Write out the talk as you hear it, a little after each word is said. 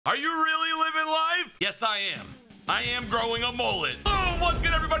Are you really living life? Yes, I am. I am growing a mullet. Boom! What's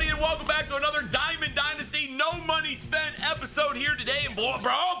good, everybody, and welcome back to another Diamond Dynasty No Money Spent episode here today. And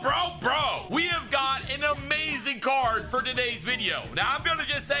bro, we have got an amazing card for today's video. Now, I'm gonna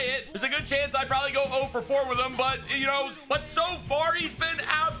just say it. There's a good chance I probably go 0 for 4 with him, but you know, but so far he's been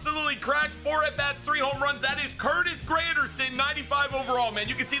absolutely cracked. 4 at-bats, 3 home runs. That is Curtis Granderson, 95 overall, man.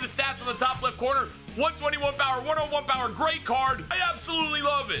 You can see the stats in the top left corner. 121 power, 101 power, great card. I absolutely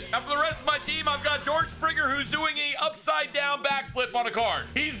love it. Now for the rest of my team, I've got George Springer, who's doing a upside down backflip on a card.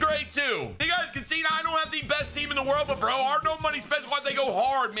 He's great too. You guys can see now I don't have the best team in the world, but bro, our No Money Spent squad, they go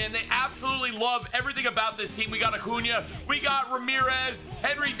hard, man. They absolutely love everything about this team. We got Acuna, we got Ramirez,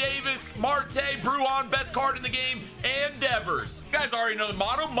 Henry Davis, Marte, Bruin, best card in the game, and Devers. You guys already know the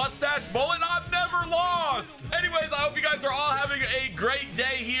motto, mustache, mullet, I've never lost. Anyways, I hope you guys are all having a great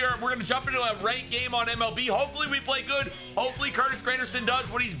day here. We're gonna jump into a rank game on MLB. Hopefully we play good. Hopefully Curtis Granderson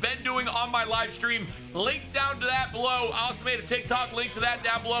does what he's been doing on my live stream. Link down to that below. I also made a TikTok link to that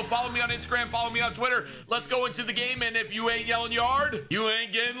down below. Follow me on Instagram, follow me on Twitter. Let's go into the game, and if you ain't yelling yard, you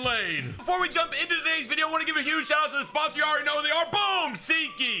ain't getting laid. Before we jump into today's video, I want to give a huge shout out to the sponsor. You already know who they are. Boom!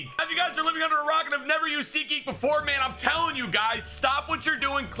 SeatGeek. If you guys are living under a rock and have never used SeatGeek before, man, I'm telling you guys, stop what you're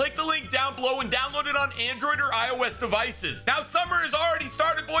doing. Click the link down below and download it on Android or iOS devices. Now, summer has already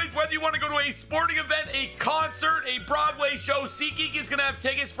started, boys. Whether you want to go to a sporting event, a concert, a Broadway show, SeatGeek is going to have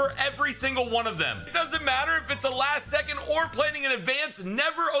tickets for every single one of them. It doesn't matter if it's a last second or planning in advance.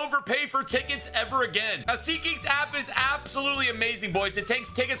 Never overpay for tickets ever again. Now, SeatGeek's app is absolutely amazing, boys. It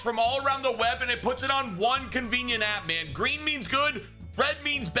takes tickets from all around the web and it puts it on one convenient app, man. Green means good. Red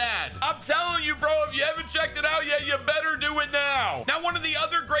means bad. I'm telling you, bro, if you haven't checked it out yet, you better do it now. Now, one of the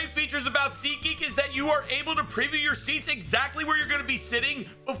other great features about SeatGeek is that you are able to preview your seats exactly where you're going to be sitting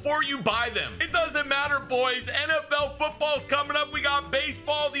before you buy them. It doesn't matter, boys. NFL football's coming up. We got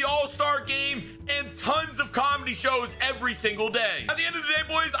baseball, the All-Star game, and tons of comedy shows every single day. At the end of the day,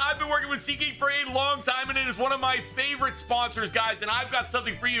 boys, I've been working with SeatGeek for a long time, and it is one of my favorite sponsors, guys, and I've got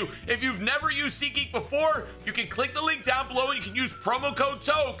something for you. If you've never used SeatGeek before, you can click the link down below and you can use promo code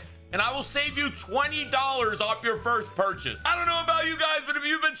Toke, and I will save you $20 off your first purchase. I don't know about you guys, but if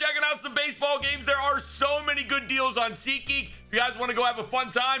you've been checking out some baseball games, there are so many good deals on SeatGeek. If you guys want to go have a fun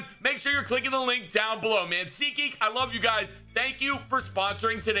time, make sure you're clicking the link down below, man. SeatGeek, I love you guys. Thank you for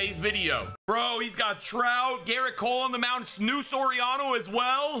sponsoring today's video. Bro, he's got Trout, Garrett Cole on the mound, new Soriano as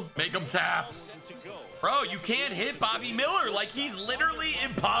well. Make him tap. Bro, you can't hit Bobby Miller. Like, he's literally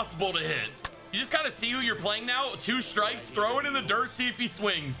impossible to hit. You just gotta see who you're playing now. 2 strikes, throw it in the dirt, see if he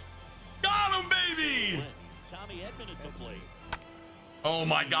swings. Got him, baby! Oh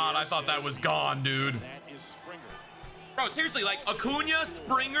my God, I thought that was gone, dude. Bro, seriously, like Acuna,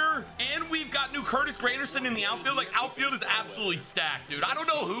 Springer, and we've got new Curtis Granderson in the outfield. Like, outfield is absolutely stacked, dude. I don't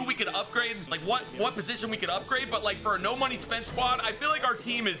know who we could upgrade, like what position we could upgrade, but like for a No Money Spent squad, I feel like our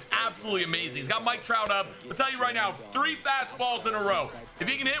team is absolutely amazing. He's got Mike Trout up. I'll tell you right now, 3 fastballs in a row. If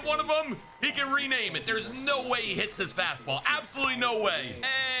he can hit one of them, he can rename it. There's no way he hits this fastball. Absolutely no way.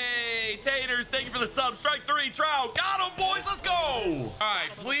 Hey, Taters, thank you for the sub. Strike 3, Trout. Got him, boys. Let's go. All right,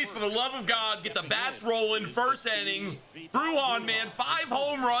 please, for the love of God, get the bats rolling. First inning. Bruin, man, 5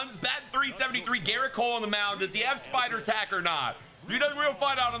 home runs, batting .373. Garrett Cole on the mound. Does he have spider tack or not? If he doesn't, we'll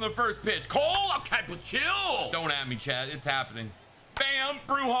find out on the first pitch. Cole, okay, but chill. Don't at me, Chad. It's happening. Bam,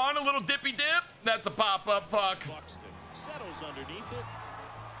 Bruin, a little dippy dip. That's a pop-up. Fuck. Settles underneath it.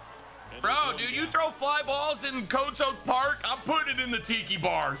 Bro, dude, you throw fly balls in Toke Park, I'm putting it in the tiki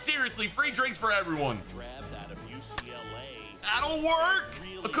bar. Seriously, free drinks for everyone. Out of UCLA. That'll work.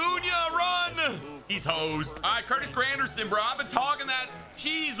 Acuna, run. He's hosed. All right, Curtis Granderson, bro. I've been talking that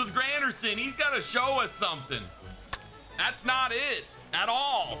cheese with Granderson. He's got to show us something. That's not it at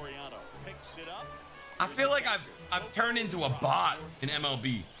all. I feel like I've turned into a bot in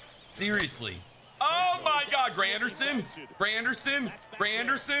MLB. Seriously. Oh my God, Granderson.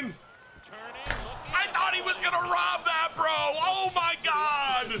 I thought he was gonna rob that, bro. Oh my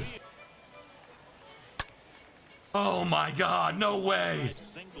God. Oh my God, no way.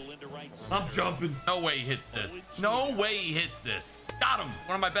 I'm jumping. No way he hits this. No way he hits this. Got him.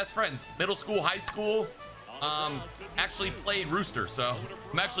 One of my best friends, middle school, high school. Actually played Rooster, so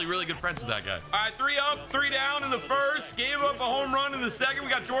I'm actually really good friends with that guy. All right, 3 up, 3 down in the first. Gave up a home run in the second. We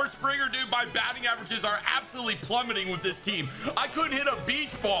got George Springer, dude. My batting averages are absolutely plummeting with this team. I couldn't hit a beach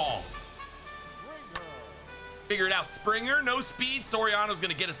ball. Figure it out. Springer, no speed. Soriano's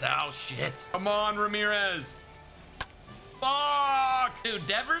gonna get us out. Shit. Come on, Ramirez. Fuck. Dude,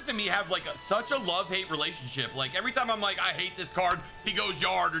 Devers and me have like such a love-hate relationship. Like every time I'm like, I hate this card, he goes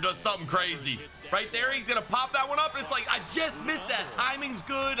yard or does something crazy. Right there, he's gonna pop that one up, and it's like, I just missed that. Timing's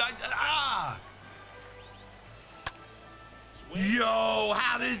good. Yo,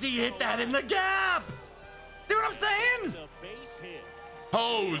 how does he hit that in the gap? See what I'm saying?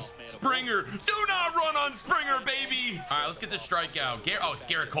 Hose, Springer, do not run on Springer, baby. All right, let's get this strikeout. Oh, it's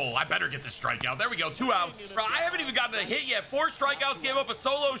Garrett Cole. I better get this strikeout. There we go, 2 outs. Bro, I haven't even gotten a hit yet. 4 strikeouts, gave up a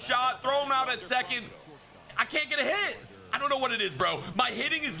solo shot, throw him out at second. I can't get a hit. I don't know what it is, bro. My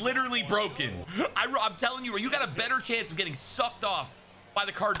hitting is literally broken. I'm telling you, you got a better chance of getting sucked off by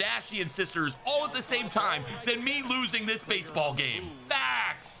the Kardashian sisters all at the same time than me losing this baseball game.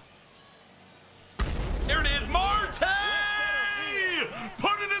 Facts. There it is, Marte!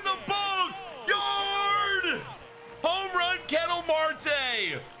 Put it in the books! Yard! Home run, Kettle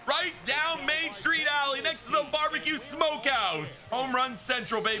Marte! Right down Main Street Alley next to the barbecue smokehouse. Home run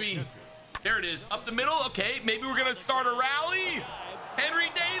central, baby. There it is, up the middle. Okay, maybe we're gonna start a rally. Henry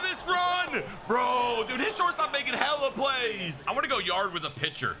Davis run! Bro, dude, his shortstop making hella plays. I want to go yard with a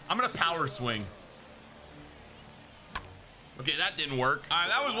pitcher. I'm gonna power swing. Okay, that didn't work. All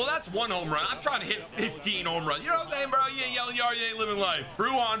right, that's 1 home run. I'm trying to hit 15 home runs. You know what I'm saying, bro? You ain't yelling yard, you ain't living life.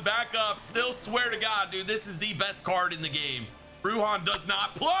 Bruhan back up. Still swear to God, dude, this is the best card in the game. Bruhan does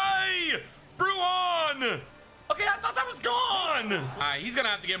not play. Bruhan! Okay, I thought that was gone. All right, he's gonna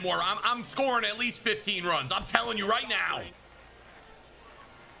have to get more. I'm scoring at least 15 runs. I'm telling you right now.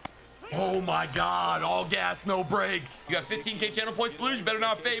 Oh my God, all gas, no brakes. You got 15K channel points to lose. You better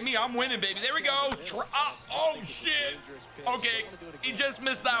not fade me. I'm winning, baby. There we go. Oh shit. Okay, he just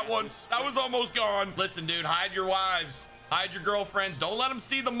missed that one. That was almost gone. Listen, dude, hide your wives, hide your girlfriends. Don't let them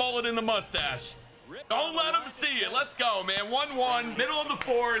see the mullet and the mustache. Don't let them see it. Let's go, man. 1-1, middle of the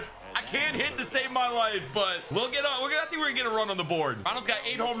 4th. I can't hit to save my life, but we'll get up. I think we're gonna get a run on the board. Ronald's got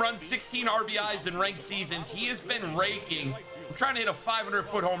 8 home runs, 16 RBIs in ranked seasons. He has been raking. I'm trying to hit a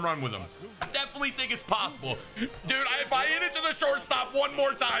 500-foot home run with him. I definitely think it's possible. Dude, if I hit it to the shortstop one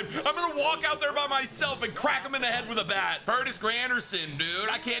more time, I'm gonna walk out there by myself and crack him in the head with a bat. Curtis Granderson, dude,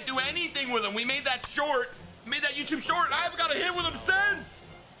 I can't do anything with him. We made that short, made that YouTube short, and I haven't got a hit with him since.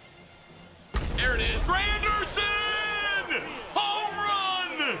 There it is, Granderson! Home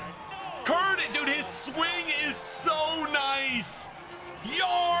run! Curtis, dude, his swing is so nice.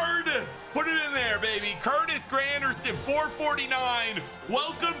 Yard! Put it in there, baby. Curtis Granderson, 449.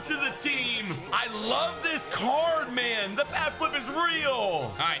 Welcome to the team. I love this card, man. The bat flip is real.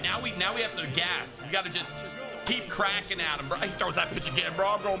 All right, now we have to gas. You got to just keep cracking at him, bro. He throws that pitch again, bro.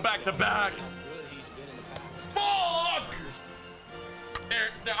 I'm going back to back. Fuck! There,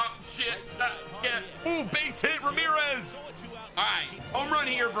 shit. Yeah. Ooh, base hit, Ramirez. All right, home run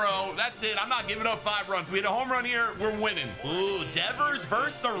here, bro. That's it. I'm not giving up 5 runs. We had a home run here. We're winning. Ooh, Devers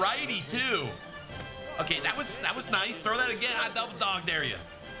versus the righty too. Okay, that was nice. Throw that again. I double dog dare you.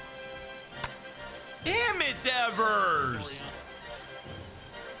 Damn it, Devers.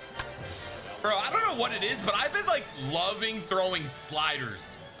 Bro, I don't know what it is, but I've been like loving throwing sliders.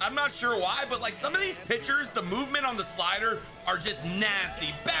 I'm not sure why, but like some of these pitchers, the movement on the slider are just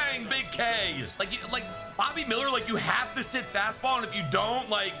nasty. Bang, big K. Like Bobby Miller, like you have to sit fastball, and if you don't,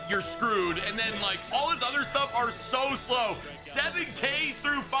 like you're screwed. And then like all his other stuff are so slow. 7 Ks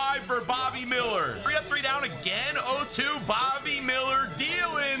through 5 for Bobby Miller. 3 up, 3 down again. 0-2, Bobby Miller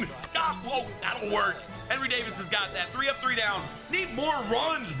dealing. God, whoa, that'll work. Henry Davis has got that. 3 up, 3 down. Need more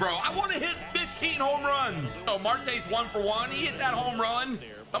runs, bro. I want to hit 15 home runs. So Marte's 1 for 1. He hit that home run.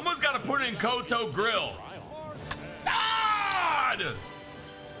 Someone's got to put it in Koto Grill. God!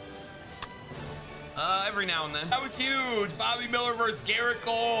 Every now and then. That was huge. Bobby Miller versus Garrett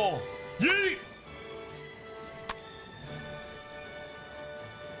Cole. Yeet!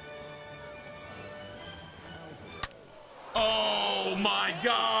 Oh my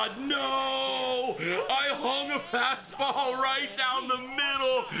God, no! I hung a fastball right down the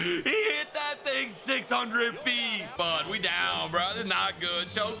middle. He hit that thing 600 feet. But we down, bro. This is not good.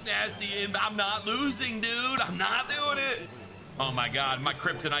 TokeNasty, and I'm not losing, dude. I'm not doing it. Oh my God, my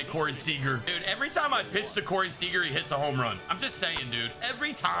kryptonite, Corey Seager. Dude, every time I pitch to Corey Seager, he hits a home run. I'm just saying, dude.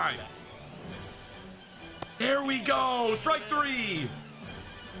 Every time. There we go. Strike 3.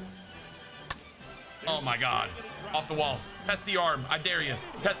 Oh my God. Off the wall. Test the arm. I dare you.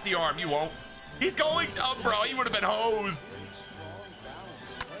 Test the arm. You won't. He's going up, bro. He would have been hosed.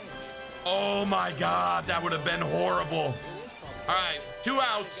 Oh my God. That would have been horrible. All right. 2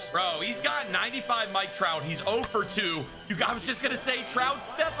 outs. Bro, he's got 95 Mike Trout. He's 0 for 2. I was just going to say Trout's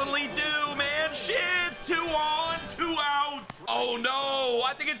definitely due, man. Shit. 2 on, 2 outs. Oh no.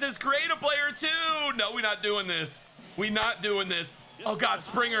 I think it's his creative player too. No, we're not doing this. We not doing this. Oh God,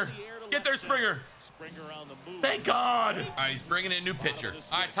 Springer. Get there, Springer. Springer on the move. Thank God. All right, he's bringing in a new pitcher.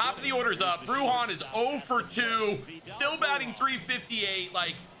 All right, top of the order's up. Brujan is 0 for 2. Still batting 358.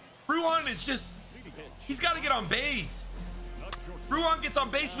 Like, Brujan is just, he's got to get on base. Brujan gets on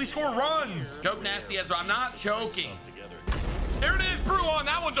base, we score runs. TokeNasty has, I'm not choking. There it is, Brujan.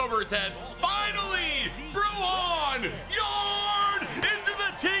 That one's over his head. Finally, Brujan, yard into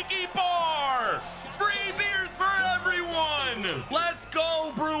the tiki bar. Free beers for everyone. Let's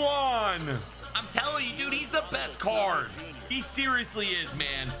go, Brujan. I'm telling you, dude, he's the best card. He seriously is,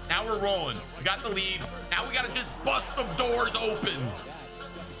 man. Now we're rolling. We got the lead. Now we got to just bust the doors open.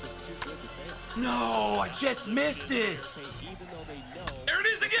 No, I just missed it. There it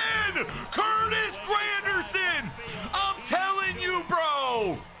is again. Curtis Granderson. I'm telling you,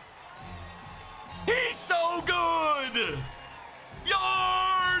 bro. He's so good.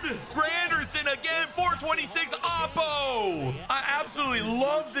 Yard. Granderson again, 426 Oppo. I absolutely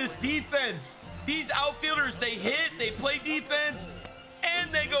love this defense. These outfielders, they hit, they play defense,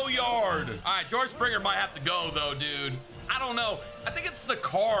 and they go yard. All right, George Springer might have to go, though, dude. I don't know. I think it's the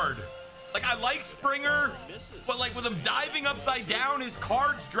card. Like, I like Springer, but, like, with him diving upside down, his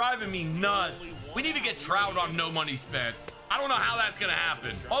card's driving me nuts. We need to get Trout on no money spent. I don't know how that's going to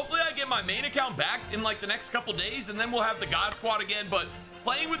happen. Hopefully, I get my main account back in, like, the next couple days, and then we'll have the God Squad again, but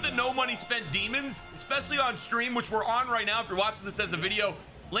playing with the no money spent demons, especially on stream, which we're on right now if you're watching this as a video,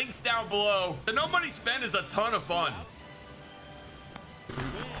 links down below. The no money spent is a ton of fun.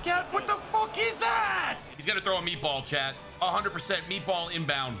 God, what the fuck is that? He's gonna throw a meatball, chat. 100% meatball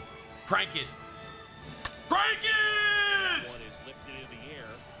inbound. Crank it. Crank it!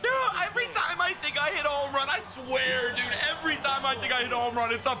 Dude, every time I think I hit a home run, I swear, dude, every time I think I hit a home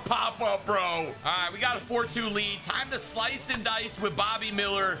run, it's a pop-up, bro. All right, we got a 4-2 lead. Time to slice and dice with Bobby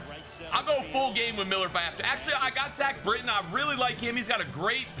Miller. I'll go full game with Miller if I have to. Actually, I got Zach Britton. I really like him. He's got a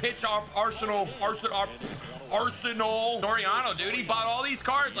great pitch arsenal. Soriano, dude, he bought all these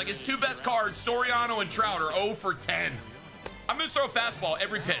cards. Like, his two best cards, Soriano and Trout, are 0 for 10. I'm going to throw a fastball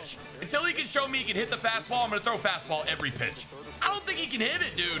every pitch. Until he can show me he can hit the fastball, I'm going to throw a fastball every pitch. I don't think he can hit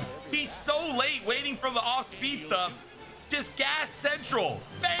it, dude. He's so late waiting for the off-speed stuff. Just gas central.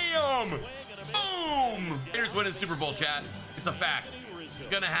 Bam! Boom! Raiders winning Super Bowl, chat. It's a fact. It's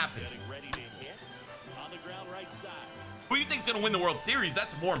going to happen. Who do you think is going to win the World Series?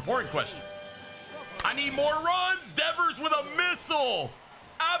 That's a more important question. I need more runs. Devers with a missile.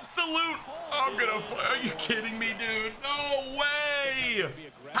 Absolute. Are you kidding me, dude? No way.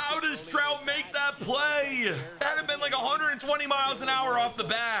 How does Trout make that play? That had been like 120 miles an hour off the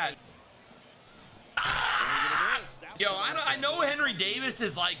bat. Ah! Yo, I know Henry Davis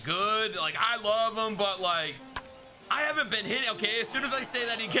is like good. Like, I love him, but like, I haven't been hitting. Okay, as soon as I say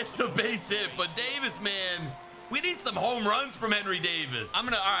that, he gets a base hit. But Davis, man, we need some home runs from Henry Davis. All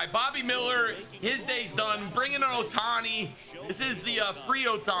right, Bobby Miller, his day's done. Bring in an Ohtani. This is the free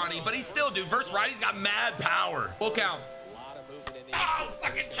Ohtani, but he's still, dude, first right, he's got mad power. Full count. Oh,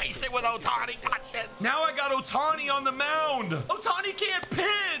 fucking chased it with Ohtani. Now I got Ohtani on the mound. Ohtani can't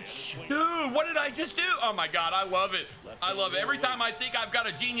pitch. Dude, what did I just do? Oh my God, I love it. I love it. Every time I think I've got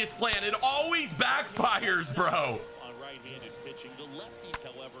a genius plan, it always backfires, bro.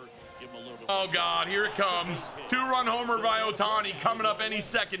 Oh God, here it comes. 2-run homer by Ohtani coming up any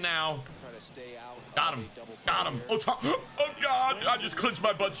second now. Got him. Got him. Oh God, I just clenched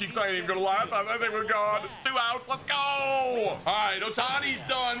my butt cheeks. I ain't even gonna lie. I think we're gone. 2 outs. Let's go. All right, Ohtani's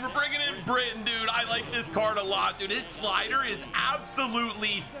done. We're bringing in Britton, dude. I like this card a lot, dude. His slider is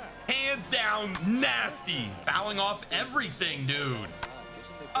absolutely, hands down, nasty. Fouling off everything, dude.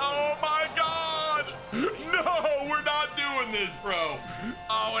 Oh my God. No, we're not doing this, bro.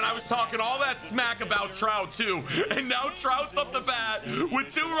 Oh, and I was talking all that smack about Trout too. And now Trout's up the bat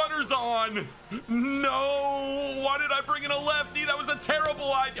with 2 runners on. No, why did I bring in a lefty? That was a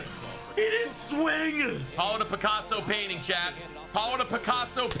terrible idea. He didn't swing. Call it a Picasso painting, chat. Call it a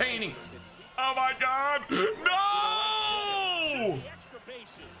Picasso painting. Oh my God. No.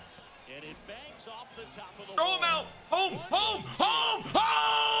 Throw him out. Home, home, home,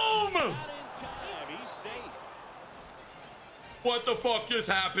 home. What the fuck just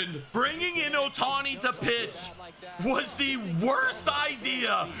happened? Bringing in Ohtani to pitch was the worst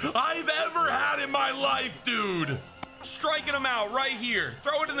idea I've ever had in my life, dude. Striking him out right here.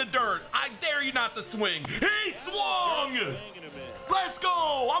 Throw it in the dirt. I dare you not to swing. He swung. Let's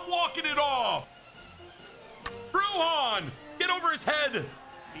go. I'm walking it off. Brujan, get over his head.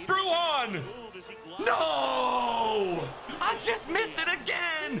 Brujan. No! I just missed it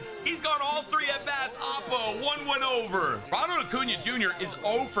again! He's He's gone all 3 at bats. Oppo, 1 went over. Ronald Acuna Jr. is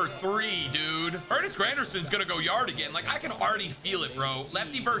 0 for 3, dude. Curtis Granderson's gonna go yard again. Like, I can already feel it, bro.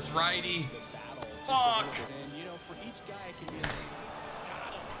 Lefty versus righty. Fuck.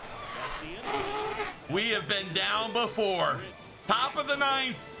 We have been down before. Top of the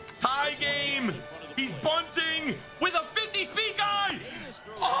 9th, tie game. He's bunting with a 50 speed guy.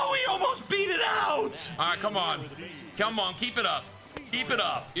 Oh, he almost beat it out. All right, come on. Come on, keep it up. Keep it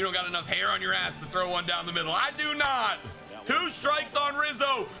up. You don't got enough hair on your ass to throw one down the middle. I do not. 2 strikes on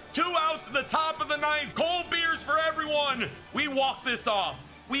Rizzo. 2 outs in the top of the 9th. Cold beers for everyone. We walk this off.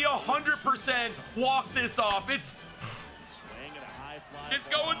 We 100% walk this off. It's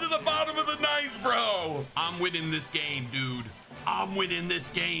going to the bottom of the 9th, bro. I'm winning this game, dude. I'm winning this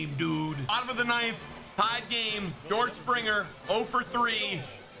game, dude. Bottom of the 9th, tied game. George Springer, 0 for 3.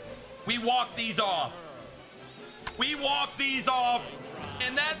 We walk these off. We walk these off.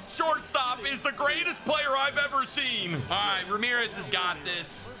 And that shortstop is the greatest player I've ever seen. All right, Ramirez has got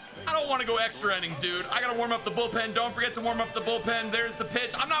this. I don't want to go extra innings, dude. I got to warm up the bullpen. Don't forget to warm up the bullpen. There's the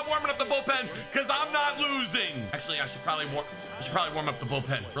pitch. I'm not warming up the bullpen because I'm not losing. Actually, I should probably warm up the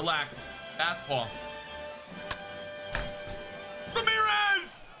bullpen. Relax. Fastball.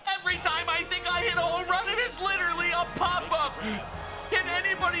 Ramirez! Every time I think I hit a home run, it is literally a pop-up. Can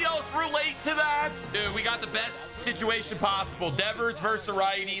anybody else relate to that? Dude, we got the best situation possible. Devers versus a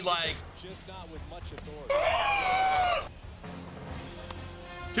righty, like... Just not with much authority.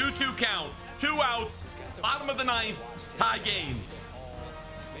 2-2 count, 2 outs, bottom of the 9th, tie game.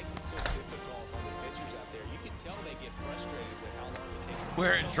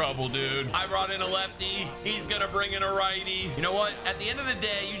 We're in trouble, dude. I brought in a lefty. He's gonna bring in a righty. You know what? At the end of the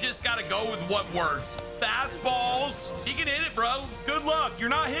day, you just gotta go with what works. Fastballs. He can hit it, bro. Good luck. You're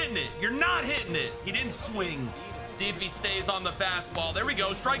not hitting it. You're not hitting it. He didn't swing. See if he stays on the fastball. There we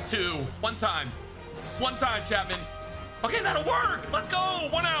go. Strike 2. One time. One time, Chapman. Okay, that'll work. Let's go.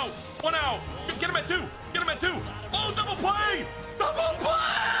 1 out. 1 out. Get him at 2. Get him at 2. Oh, double play. Double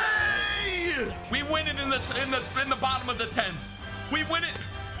play. We win it in the bottom of the 10th. We win it.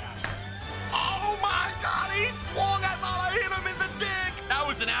 Oh my God, he swung. I thought I hit him in the dick. That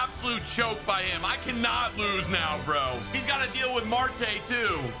was an absolute choke by him. I cannot lose now, bro. He's got to deal with Marte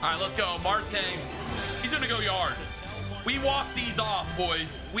too. All right, let's go. Marte, he's gonna go yard. We walk these off,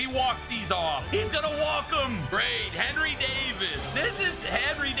 boys. We walk these off. He's gonna walk them. Great, Henry Davis. This is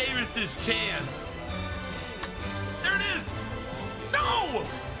Henry Davis's chance. There it is. No.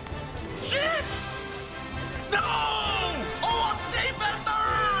 Shit. No! Oh, I'm safe at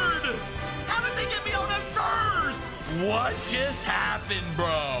 3rd! How did they get me out at 1st? What just happened,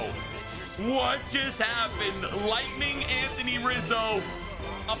 bro? What just happened? Lightning Anthony Rizzo.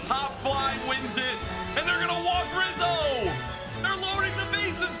 A pop fly wins it, and they're gonna walk Rizzo! They're loading the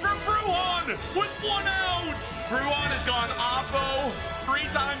bases for Brujan with 1 out! Brujan has gone oppo 3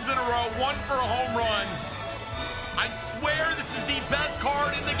 times in a row, 1 for a home run. I swear this is the best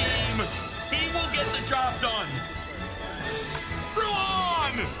card in the game. He will get the job done.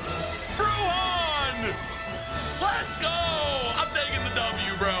 Brujan! Brujan! Let's go! I'm taking the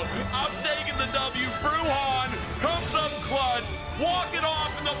W, bro. I'm taking the W. Brujan comes up clutch, walk it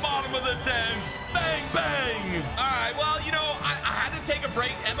off in the bottom of the 10th. Bang, bang. All right, well, you know, I had to take a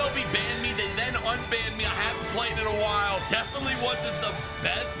break. MLB banned me. They then unbanned me. I haven't played in a while. Definitely wasn't the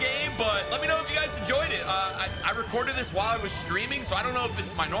best game, but let me know if you guys enjoyed it. I recorded this while I was streaming, so I don't know if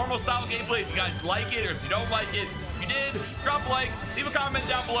it's my normal style gameplay, if you guys like it or if you don't like it. If you did, drop a like, leave a comment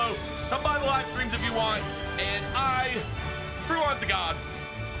down below. Come by the live streams if you want. And Brujan's a god.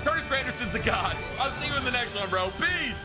 Curtis Granderson's a god. I'll see you in the next one, bro. Peace.